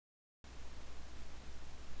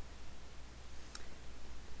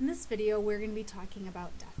this video, we're going to be talking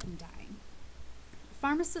about death and dying.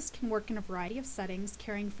 Pharmacists can work in a variety of settings,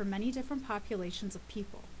 caring for many different populations of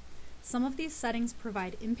people. Some of these settings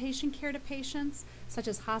provide inpatient care to patients, such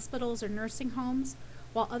as hospitals or nursing homes,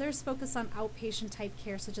 while others focus on outpatient type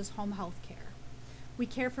care, such as home health care. We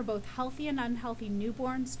care for both healthy and unhealthy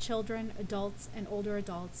newborns, children, adults, and older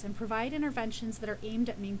adults, and provide interventions that are aimed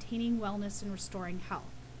at maintaining wellness and restoring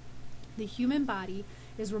health. The human body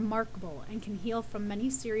is remarkable and can heal from many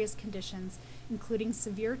serious conditions, including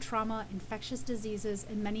severe trauma, infectious diseases,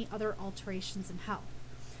 and many other alterations in health.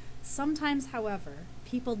 Sometimes, however,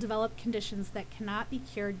 people develop conditions that cannot be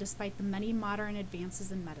cured despite the many modern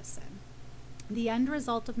advances in medicine. The end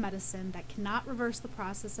result of medicine that cannot reverse the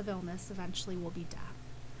process of illness eventually will be death.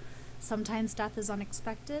 Sometimes death is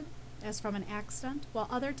unexpected, as from an accident, while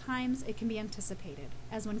other times it can be anticipated,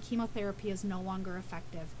 as when chemotherapy is no longer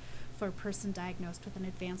effective for a person diagnosed with an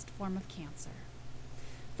advanced form of cancer.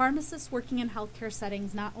 Pharmacists working in healthcare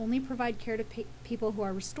settings not only provide care to people who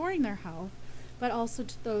are restoring their health, but also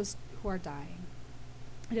to those who are dying.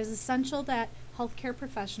 It is essential that healthcare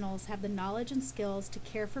professionals have the knowledge and skills to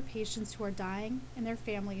care for patients who are dying and their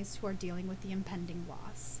families who are dealing with the impending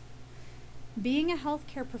loss. Being a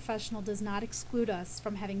healthcare professional does not exclude us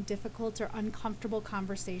from having difficult or uncomfortable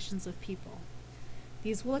conversations with people.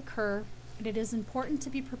 These will occur, and it is important to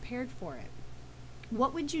be prepared for it.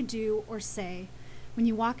 What would you do or say when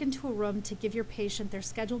you walk into a room to give your patient their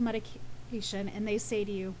scheduled medication and they say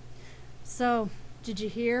to you, "So, did you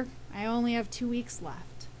hear? I only have 2 weeks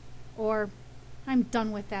left." Or, "I'm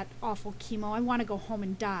done with that awful chemo. I want to go home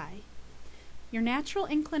and die." Your natural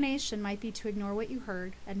inclination might be to ignore what you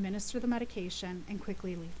heard, administer the medication, and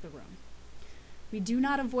quickly leave the room. We do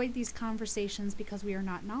not avoid these conversations because we are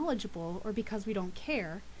not knowledgeable or because we don't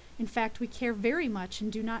care. In fact, we care very much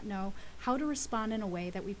and do not know how to respond in a way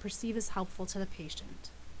that we perceive as helpful to the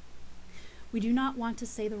patient. We do not want to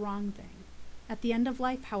say the wrong thing. At the end of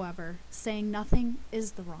life, however, saying nothing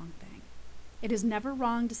is the wrong thing. It is never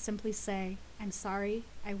wrong to simply say, "I'm sorry,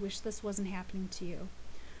 I wish this wasn't happening to you,"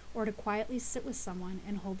 or to quietly sit with someone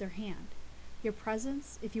and hold their hand. Your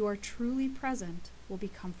presence, if you are truly present, will be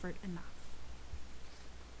comfort enough.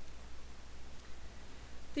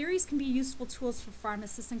 Theories can be useful tools for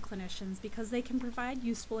pharmacists and clinicians because they can provide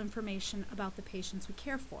useful information about the patients we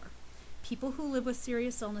care for. People who live with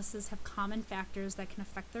serious illnesses have common factors that can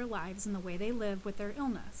affect their lives and the way they live with their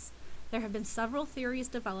illness. There have been several theories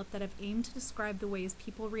developed that have aimed to describe the ways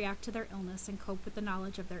people react to their illness and cope with the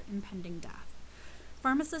knowledge of their impending death.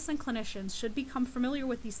 Pharmacists and clinicians should become familiar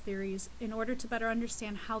with these theories in order to better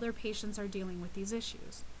understand how their patients are dealing with these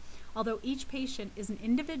issues. Although each patient is an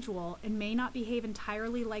individual and may not behave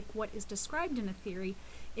entirely like what is described in a theory,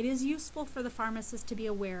 it is useful for the pharmacist to be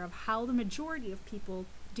aware of how the majority of people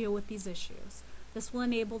deal with these issues. This will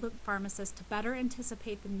enable the pharmacist to better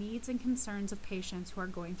anticipate the needs and concerns of patients who are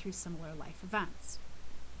going through similar life events.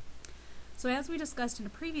 So as we discussed in a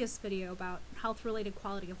previous video about health-related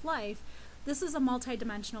quality of life, this is a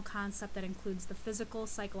multidimensional concept that includes the physical,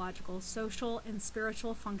 psychological, social, and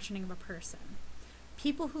spiritual functioning of a person.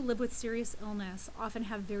 People who live with serious illness often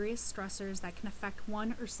have various stressors that can affect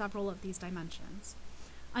one or several of these dimensions.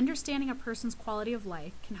 Understanding a person's quality of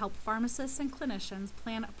life can help pharmacists and clinicians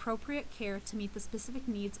plan appropriate care to meet the specific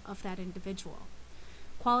needs of that individual.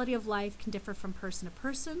 Quality of life can differ from person to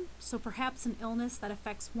person, so perhaps an illness that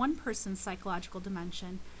affects one person's psychological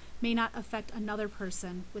dimension may not affect another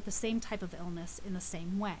person with the same type of illness in the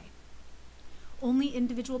same way. Only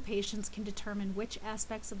individual patients can determine which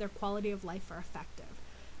aspects of their quality of life are effective.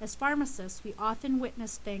 As pharmacists, we often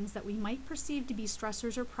witness things that we might perceive to be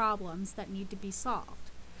stressors or problems that need to be solved.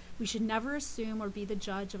 We should never assume or be the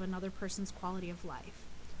judge of another person's quality of life.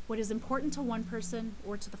 What is important to one person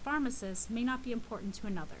or to the pharmacist may not be important to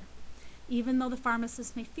another. Even though the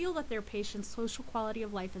pharmacist may feel that their patient's social quality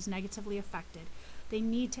of life is negatively affected, they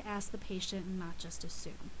need to ask the patient and not just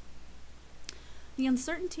assume. The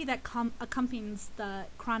uncertainty that accompanies the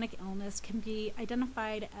chronic illness can be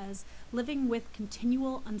identified as living with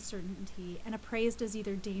continual uncertainty and appraised as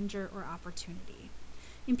either danger or opportunity.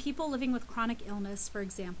 In people living with chronic illness, for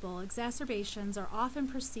example, exacerbations are often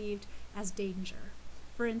perceived as danger.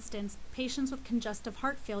 For instance, patients with congestive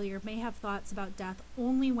heart failure may have thoughts about death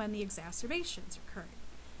only when the exacerbations occurred.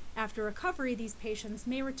 After recovery, these patients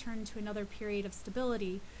may return to another period of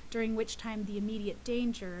stability, during which time the immediate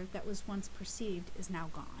danger that was once perceived is now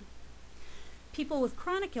gone. People with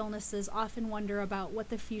chronic illnesses often wonder about what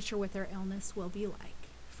the future with their illness will be like.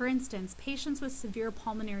 For instance, patients with severe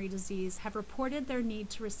pulmonary disease have reported their need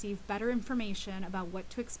to receive better information about what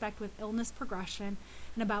to expect with illness progression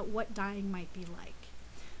and about what dying might be like.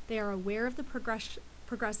 They are aware of the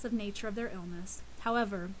progressive nature of their illness.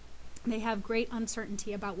 However, they have great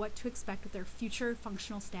uncertainty about what to expect with their future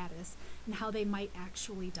functional status and how they might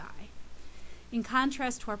actually die. In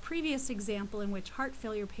contrast to our previous example in which heart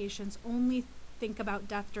failure patients only think about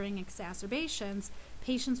death during exacerbations,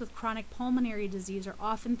 patients with chronic pulmonary disease are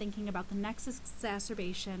often thinking about the next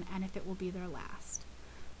exacerbation and if it will be their last.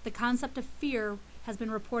 The concept of fear has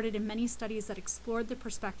been reported in many studies that explored the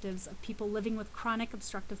perspectives of people living with chronic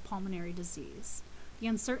obstructive pulmonary disease. The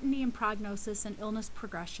uncertainty in prognosis and illness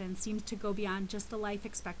progression seems to go beyond just a life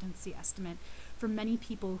expectancy estimate for many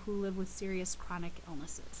people who live with serious chronic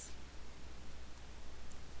illnesses.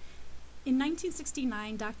 In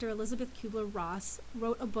 1969, Dr. Elizabeth Kubler-Ross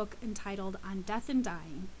wrote a book entitled On Death and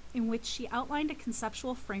Dying, in which she outlined a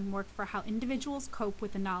conceptual framework for how individuals cope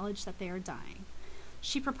with the knowledge that they are dying.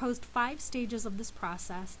 She proposed 5 stages of this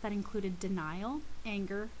process that included denial,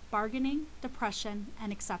 anger, bargaining, depression,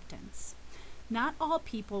 and acceptance. Not all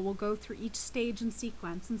people will go through each stage in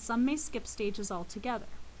sequence, and some may skip stages altogether.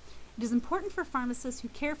 It is important for pharmacists who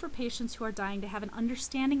care for patients who are dying to have an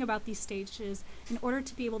understanding about these stages in order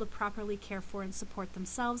to be able to properly care for and support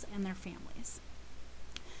themselves and their families.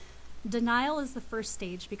 Denial is the first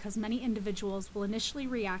stage because many individuals will initially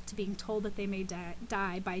react to being told that they may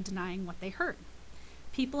die by denying what they heard.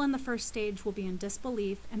 People in the first stage will be in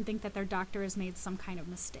disbelief and think that their doctor has made some kind of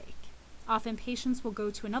mistake. Often patients will go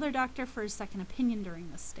to another doctor for a second opinion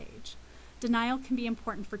during this stage. Denial can be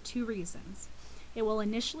important for 2 reasons. It will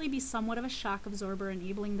initially be somewhat of a shock absorber,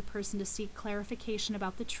 enabling the person to seek clarification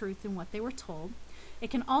about the truth in what they were told.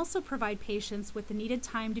 It can also provide patients with the needed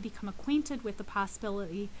time to become acquainted with the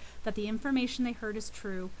possibility that the information they heard is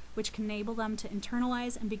true, which can enable them to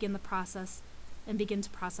internalize and begin to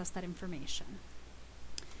process that information.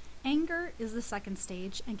 Anger is the second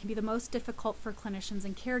stage and can be the most difficult for clinicians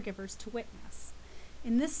and caregivers to witness.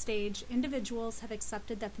 In this stage, individuals have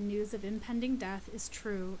accepted that the news of impending death is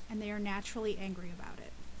true and they are naturally angry about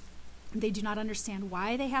it. They do not understand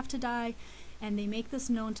why they have to die, and they make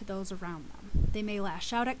this known to those around them. They may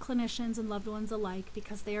lash out at clinicians and loved ones alike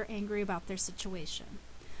because they are angry about their situation.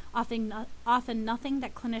 Often nothing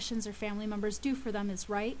that clinicians or family members do for them is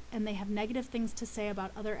right, and they have negative things to say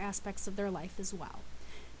about other aspects of their life as well.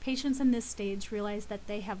 Patients in this stage realize that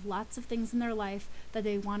they have lots of things in their life that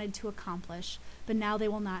they wanted to accomplish, but now they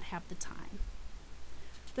will not have the time.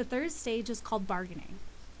 The third stage is called bargaining,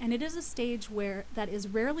 and it is a stage that is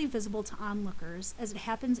rarely visible to onlookers as it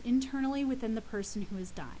happens internally within the person who is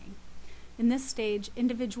dying. In this stage,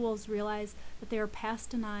 individuals realize that they are past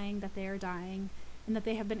denying that they are dying and that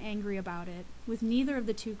they have been angry about it, with neither of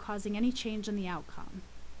the two causing any change in the outcome.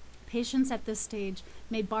 Patients at this stage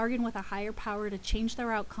may bargain with a higher power to change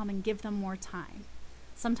their outcome and give them more time.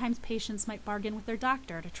 Sometimes patients might bargain with their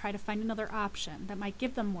doctor to try to find another option that might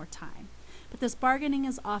give them more time, but this bargaining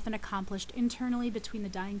is often accomplished internally between the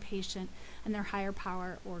dying patient and their higher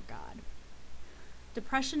power or God.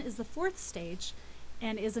 Depression is the 4th stage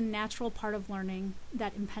and is a natural part of learning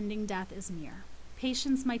that impending death is near.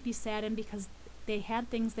 Patients might be saddened because they had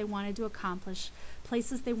things they wanted to accomplish,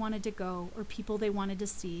 places they wanted to go, or people they wanted to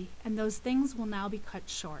see, and those things will now be cut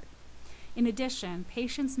short. In addition,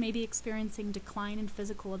 patients may be experiencing decline in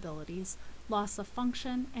physical abilities, loss of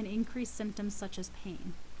function, and increased symptoms such as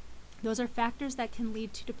pain. Those are factors that can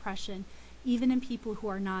lead to depression even in people who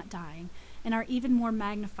are not dying, and are even more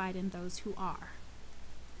magnified in those who are.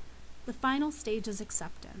 The final stage is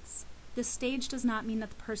acceptance. This stage does not mean that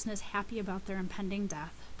the person is happy about their impending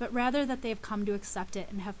death, but rather that they have come to accept it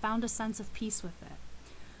and have found a sense of peace with it.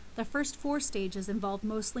 The first 4 stages involve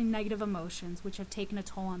mostly negative emotions, which have taken a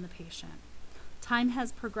toll on the patient. Time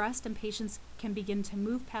has progressed and patients can begin to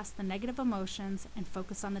move past the negative emotions and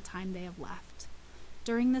focus on the time they have left.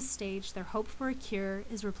 During this stage, their hope for a cure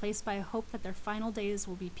is replaced by a hope that their final days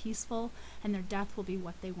will be peaceful and their death will be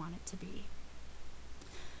what they want it to be.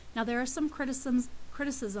 Now, there are some criticisms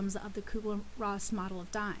of the Kubler-Ross model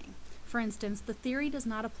of dying. For instance, the theory does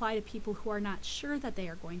not apply to people who are not sure that they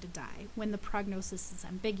are going to die when the prognosis is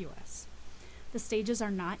ambiguous. The stages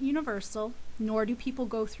are not universal, nor do people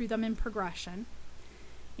go through them in progression.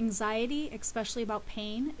 Anxiety, especially about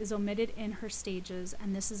pain, is omitted in her stages,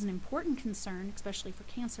 and this is an important concern, especially for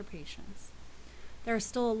cancer patients. There are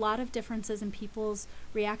still a lot of differences in people's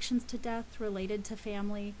reactions to death related to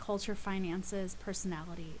family, culture, finances,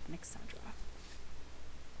 personality, and etc.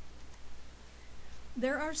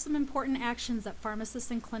 There are some important actions that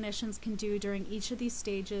pharmacists and clinicians can do during each of these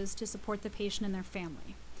stages to support the patient and their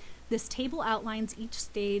family. This table outlines each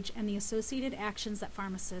stage and the associated actions that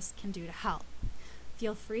pharmacists can do to help.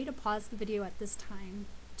 Feel free to pause the video at this time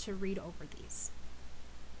to read over these.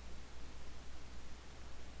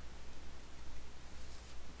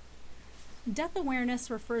 Death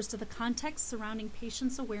awareness refers to the context surrounding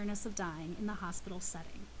patients' awareness of dying in the hospital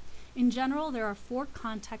setting. In general, there are 4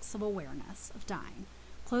 contexts of awareness of dying: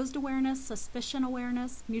 closed awareness, suspicion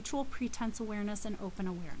awareness, mutual pretense awareness, and open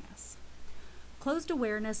awareness. Closed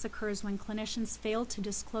awareness occurs when clinicians fail to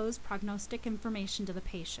disclose prognostic information to the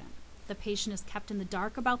patient. The patient is kept in the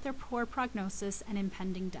dark about their poor prognosis and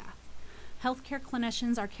impending death. Healthcare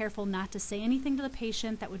clinicians are careful not to say anything to the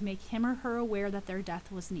patient that would make him or her aware that their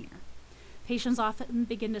death was near. Patients often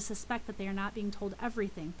begin to suspect that they are not being told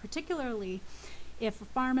everything, particularly if a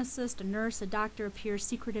pharmacist, a nurse, a doctor appears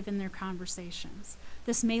secretive in their conversations.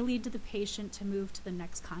 This may lead to the patient to move to the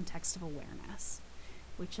next context of awareness,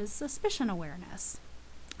 which is suspicion awareness.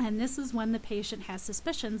 And this is when the patient has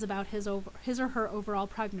suspicions about his or her overall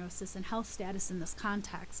prognosis and health status in this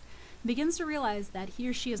context, and begins to realize that he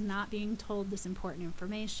or she is not being told this important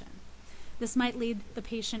information. This might lead the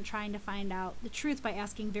patient trying to find out the truth by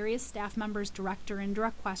asking various staff members direct or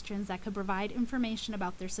indirect questions that could provide information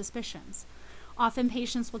about their suspicions. Often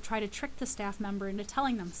patients will try to trick the staff member into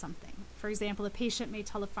telling them something. For example, the patient may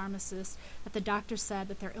tell the pharmacist that the doctor said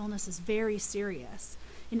that their illness is very serious,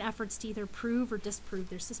 in efforts to either prove or disprove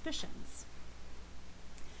their suspicions.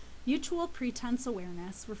 Mutual pretense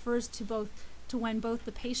awareness refers to when both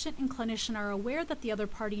the patient and clinician are aware that the other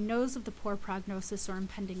party knows of the poor prognosis or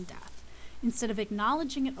impending death. Instead of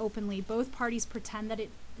acknowledging it openly, both parties pretend that it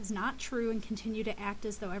is not true and continue to act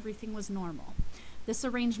as though everything was normal. This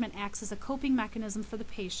arrangement acts as a coping mechanism for the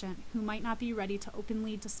patient, who might not be ready to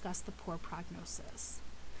openly discuss the poor prognosis.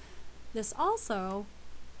 This also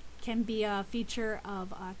can be a feature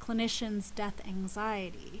of a clinician's death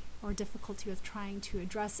anxiety, or difficulty with trying to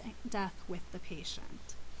address death with the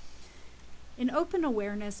patient. In open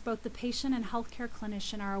awareness, both the patient and healthcare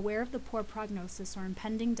clinician are aware of the poor prognosis or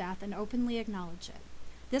impending death and openly acknowledge it.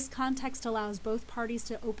 This context allows both parties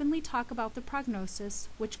to openly talk about the prognosis,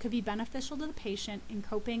 which could be beneficial to the patient in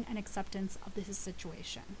coping and acceptance of his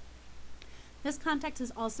situation. This context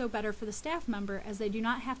is also better for the staff member, as they do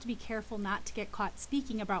not have to be careful not to get caught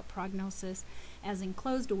speaking about prognosis as in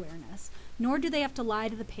closed awareness, nor do they have to lie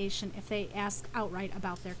to the patient if they ask outright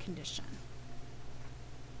about their condition.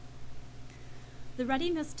 The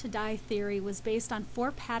readiness to die theory was based on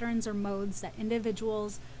 4 patterns or modes that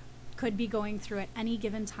individuals could be going through at any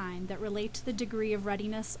given time that relate to the degree of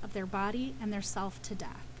readiness of their body and their self to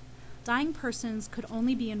death. Dying persons could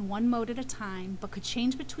only be in one mode at a time, but could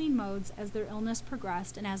change between modes as their illness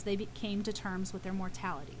progressed and as they came to terms with their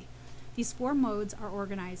mortality. These 4 modes are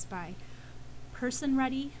organized by person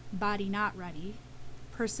ready, body not ready,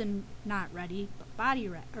 person not ready, but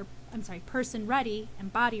person ready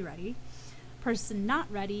and body ready, person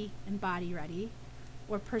not ready and body ready,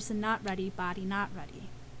 or person not ready, body not ready.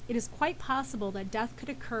 It is quite possible that death could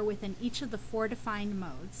occur within each of the 4 defined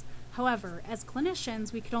modes. However, as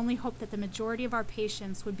clinicians, we could only hope that the majority of our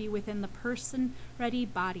patients would be within the person ready,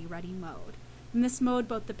 body ready mode. In this mode,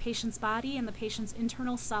 both the patient's body and the patient's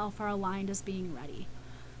internal self are aligned as being ready.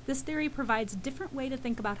 This theory provides a different way to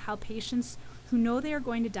think about how patients who know they are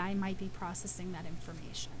going to die might be processing that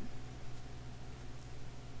information.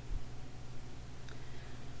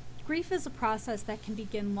 Grief is a process that can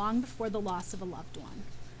begin long before the loss of a loved one.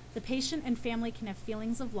 The patient and family can have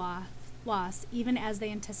feelings of loss even as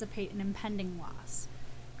they anticipate an impending loss.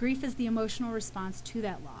 Grief is the emotional response to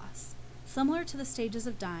that loss. Similar to the stages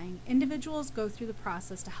of dying, individuals go through the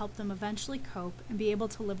process to help them eventually cope and be able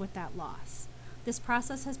to live with that loss. This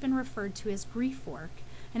process has been referred to as grief work,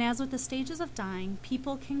 and as with the stages of dying,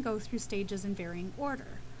 people can go through stages in varying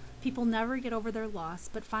order. People never get over their loss,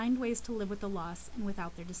 but find ways to live with the loss and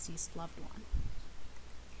without their deceased loved one.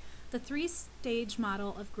 The 3-stage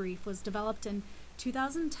model of grief was developed in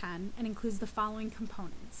 2010 and includes the following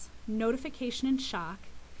components: notification and shock,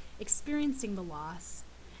 experiencing the loss,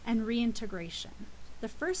 and reintegration. The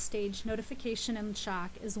first stage, notification and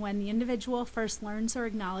shock, is when the individual first learns or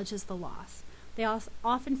acknowledges the loss. They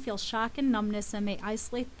often feel shock and numbness and may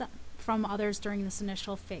isolate them from others during this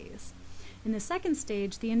initial phase. In the second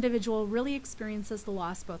stage, the individual really experiences the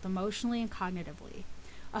loss both emotionally and cognitively.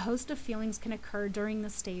 A host of feelings can occur during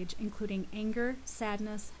this stage, including anger,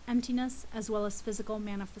 sadness, emptiness, as well as physical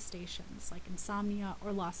manifestations like insomnia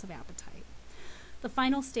or loss of appetite. The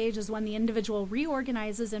final stage is when the individual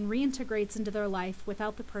reorganizes and reintegrates into their life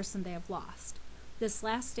without the person they have lost. This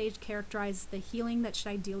last stage characterizes the healing that should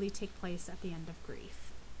ideally take place at the end of grief.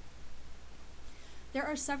 There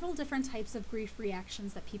are several different types of grief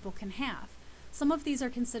reactions that people can have. Some of these are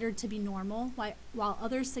considered to be normal, while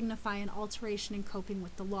others signify an alteration in coping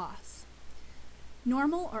with the loss.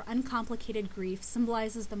 Normal or uncomplicated grief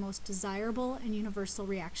symbolizes the most desirable and universal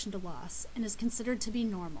reaction to loss and is considered to be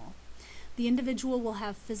normal. The individual will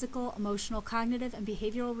have physical, emotional, cognitive, and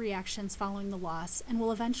behavioral reactions following the loss and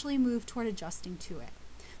will eventually move toward adjusting to it.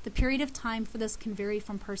 The period of time for this can vary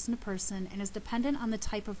from person to person and is dependent on the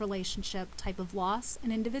type of relationship, type of loss,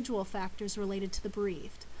 and individual factors related to the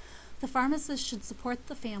bereaved. The pharmacist should support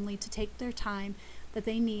the family to take their time that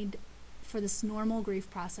they need for this normal grief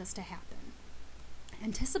process to happen.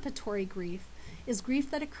 Anticipatory grief is grief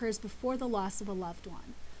that occurs before the loss of a loved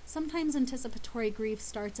one. Sometimes anticipatory grief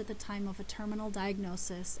starts at the time of a terminal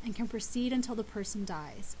diagnosis and can proceed until the person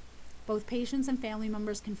dies. Both patients and family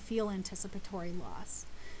members can feel anticipatory loss.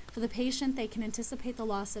 For the patient, they can anticipate the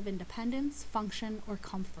loss of independence, function, or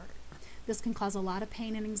comfort. This can cause a lot of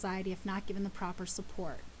pain and anxiety if not given the proper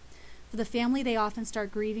support. For the family, they often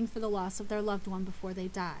start grieving for the loss of their loved one before they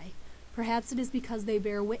die. Perhaps it is because they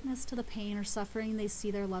bear witness to the pain or suffering they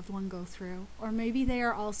see their loved one go through, or maybe they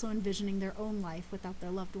are also envisioning their own life without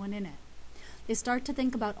their loved one in it. They start to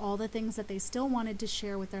think about all the things that they still wanted to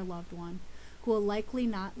share with their loved one, who will likely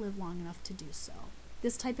not live long enough to do so.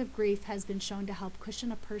 This type of grief has been shown to help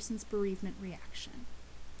cushion a person's bereavement reaction.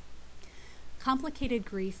 Complicated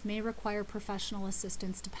grief may require professional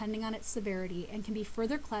assistance depending on its severity and can be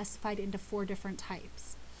further classified into 4 different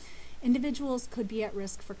types. Individuals could be at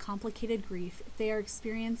risk for complicated grief if they are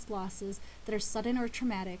experienced losses that are sudden or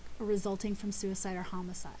traumatic or resulting from suicide or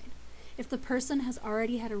homicide. If the person has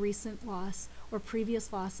already had a recent loss or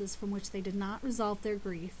previous losses from which they did not resolve their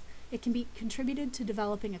grief, it can be contributed to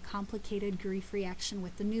developing a complicated grief reaction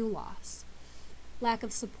with the new loss. Lack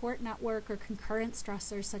of support network or concurrent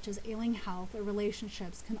stressors such as ailing health or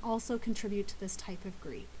relationships can also contribute to this type of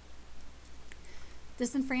grief.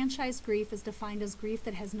 Disenfranchised grief is defined as grief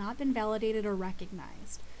that has not been validated or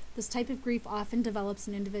recognized. This type of grief often develops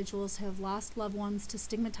in individuals who have lost loved ones to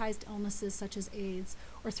stigmatized illnesses such as AIDS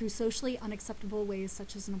or through socially unacceptable ways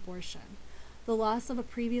such as an abortion. The loss of a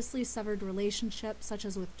previously severed relationship, such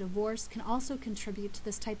as with divorce, can also contribute to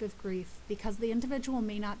this type of grief because the individual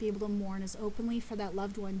may not be able to mourn as openly for that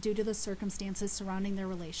loved one due to the circumstances surrounding their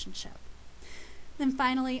relationship. Then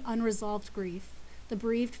finally, unresolved grief. The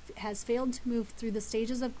bereaved has failed to move through the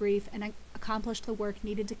stages of grief and accomplish the work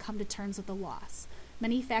needed to come to terms with the loss.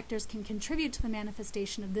 Many factors can contribute to the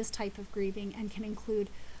manifestation of this type of grieving and can include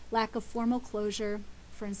lack of formal closure,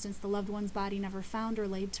 for instance, the loved one's body never found or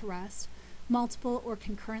laid to rest, multiple or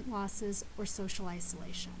concurrent losses, or social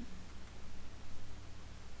isolation.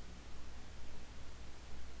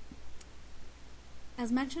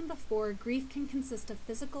 As mentioned before, grief can consist of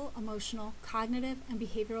physical, emotional, cognitive, and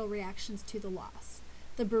behavioral reactions to the loss.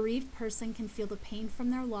 The bereaved person can feel the pain from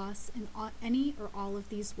their loss in any or all of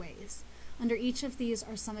these ways. Under each of these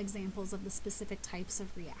are some examples of the specific types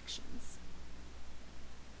of reactions.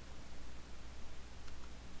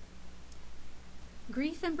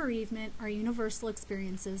 Grief and bereavement are universal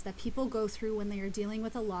experiences that people go through when they are dealing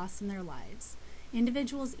with a loss in their lives.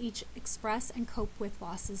 Individuals each express and cope with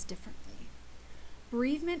losses differently.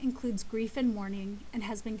 Bereavement includes grief and mourning and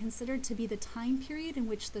has been considered to be the time period in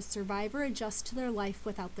which the survivor adjusts to their life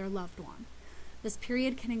without their loved one. This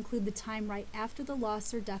period can include the time right after the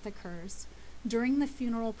loss or death occurs, during the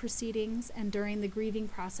funeral proceedings, and during the grieving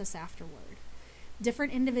process afterward.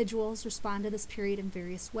 Different individuals respond to this period in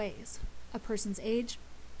various ways. A person's age,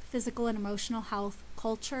 physical and emotional health,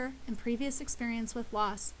 culture, and previous experience with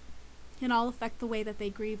loss can all affect the way that they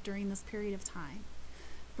grieve during this period of time.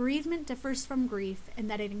 Bereavement differs from grief in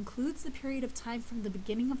that it includes the period of time from the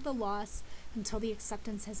beginning of the loss until the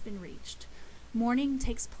acceptance has been reached. Mourning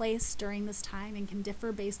takes place during this time and can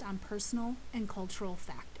differ based on personal and cultural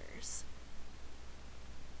factors.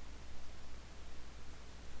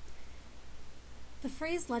 The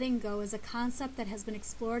phrase letting go is a concept that has been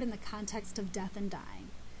explored in the context of death and dying.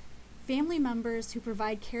 Family members who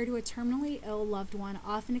provide care to a terminally ill loved one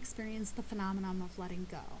often experience the phenomenon of letting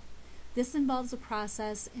go. This involves a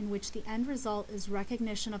process in which the end result is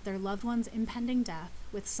recognition of their loved one's impending death,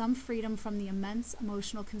 with some freedom from the immense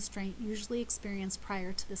emotional constraint usually experienced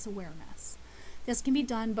prior to this awareness. This can be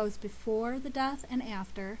done both before the death and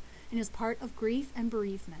after, and is part of grief and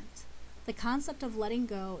bereavement. The concept of letting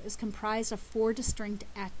go is comprised of 4 distinct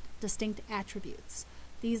attributes.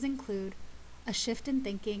 These include a shift in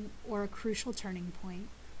thinking or a crucial turning point,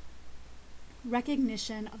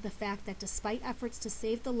 recognition of the fact that despite efforts to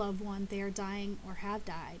save the loved one, they are dying or have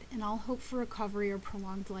died, and all hope for recovery or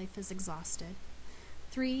prolonged life is exhausted.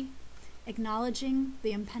 3. Acknowledging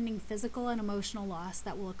the impending physical and emotional loss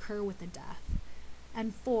that will occur with the death.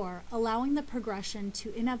 And 4. Allowing the progression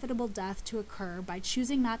to inevitable death to occur by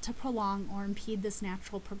choosing not to prolong or impede this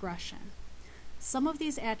natural progression. Some of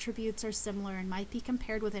these attributes are similar and might be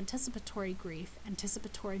compared with anticipatory grief,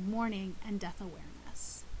 anticipatory mourning, and death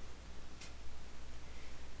awareness.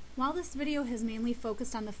 While this video has mainly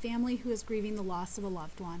focused on the family who is grieving the loss of a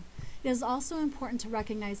loved one, it is also important to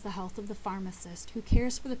recognize the health of the pharmacist who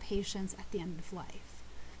cares for the patients at the end of life.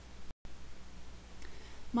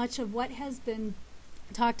 Much of what has been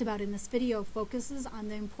talked about in this video focuses on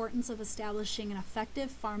the importance of establishing an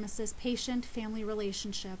effective pharmacist-patient-family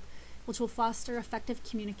relationship which will foster effective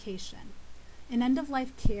communication. In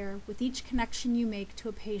end-of-life care, with each connection you make to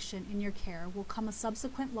a patient in your care will come a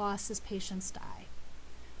subsequent loss as patients die.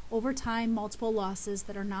 Over time, multiple losses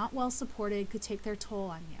that are not well supported could take their toll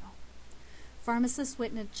on you. Pharmacists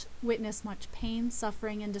witness much pain,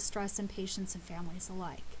 suffering, and distress in patients and families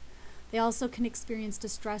alike. They also can experience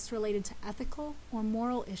distress related to ethical or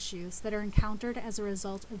moral issues that are encountered as a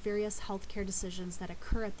result of various healthcare decisions that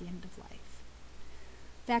occur at the end of life.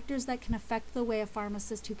 Factors that can affect the way a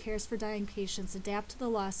pharmacist who cares for dying patients adapt to the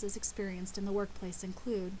losses experienced in the workplace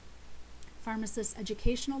include pharmacist's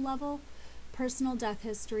educational level, personal death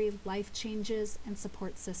history, life changes, and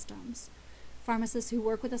support systems. Pharmacists who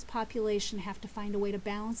work with this population have to find a way to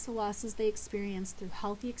balance the losses they experience through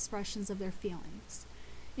healthy expressions of their feelings.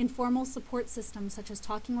 Informal support systems such as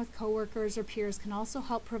talking with coworkers or peers can also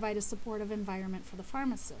help provide a supportive environment for the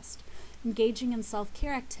pharmacist. Engaging in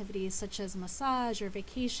self-care activities such as massage or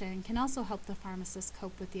vacation can also help the pharmacist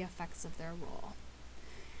cope with the effects of their role.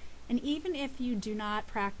 And even if you do not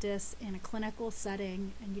practice in a clinical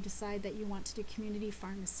setting and you decide that you want to do community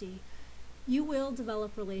pharmacy, you will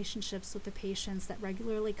develop relationships with the patients that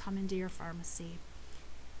regularly come into your pharmacy.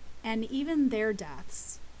 And even their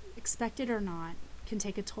deaths, expected or not, can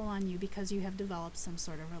take a toll on you because you have developed some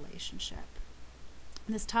sort of relationship.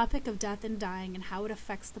 This topic of death and dying and how it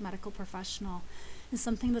affects the medical professional is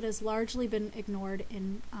something that has largely been ignored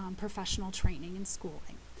in professional training and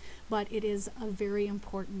schooling, but it is a very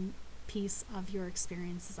important piece of your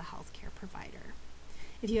experience as a healthcare provider.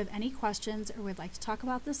 If you have any questions or would like to talk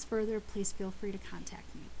about this further, please feel free to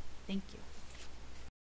contact me. Thank you.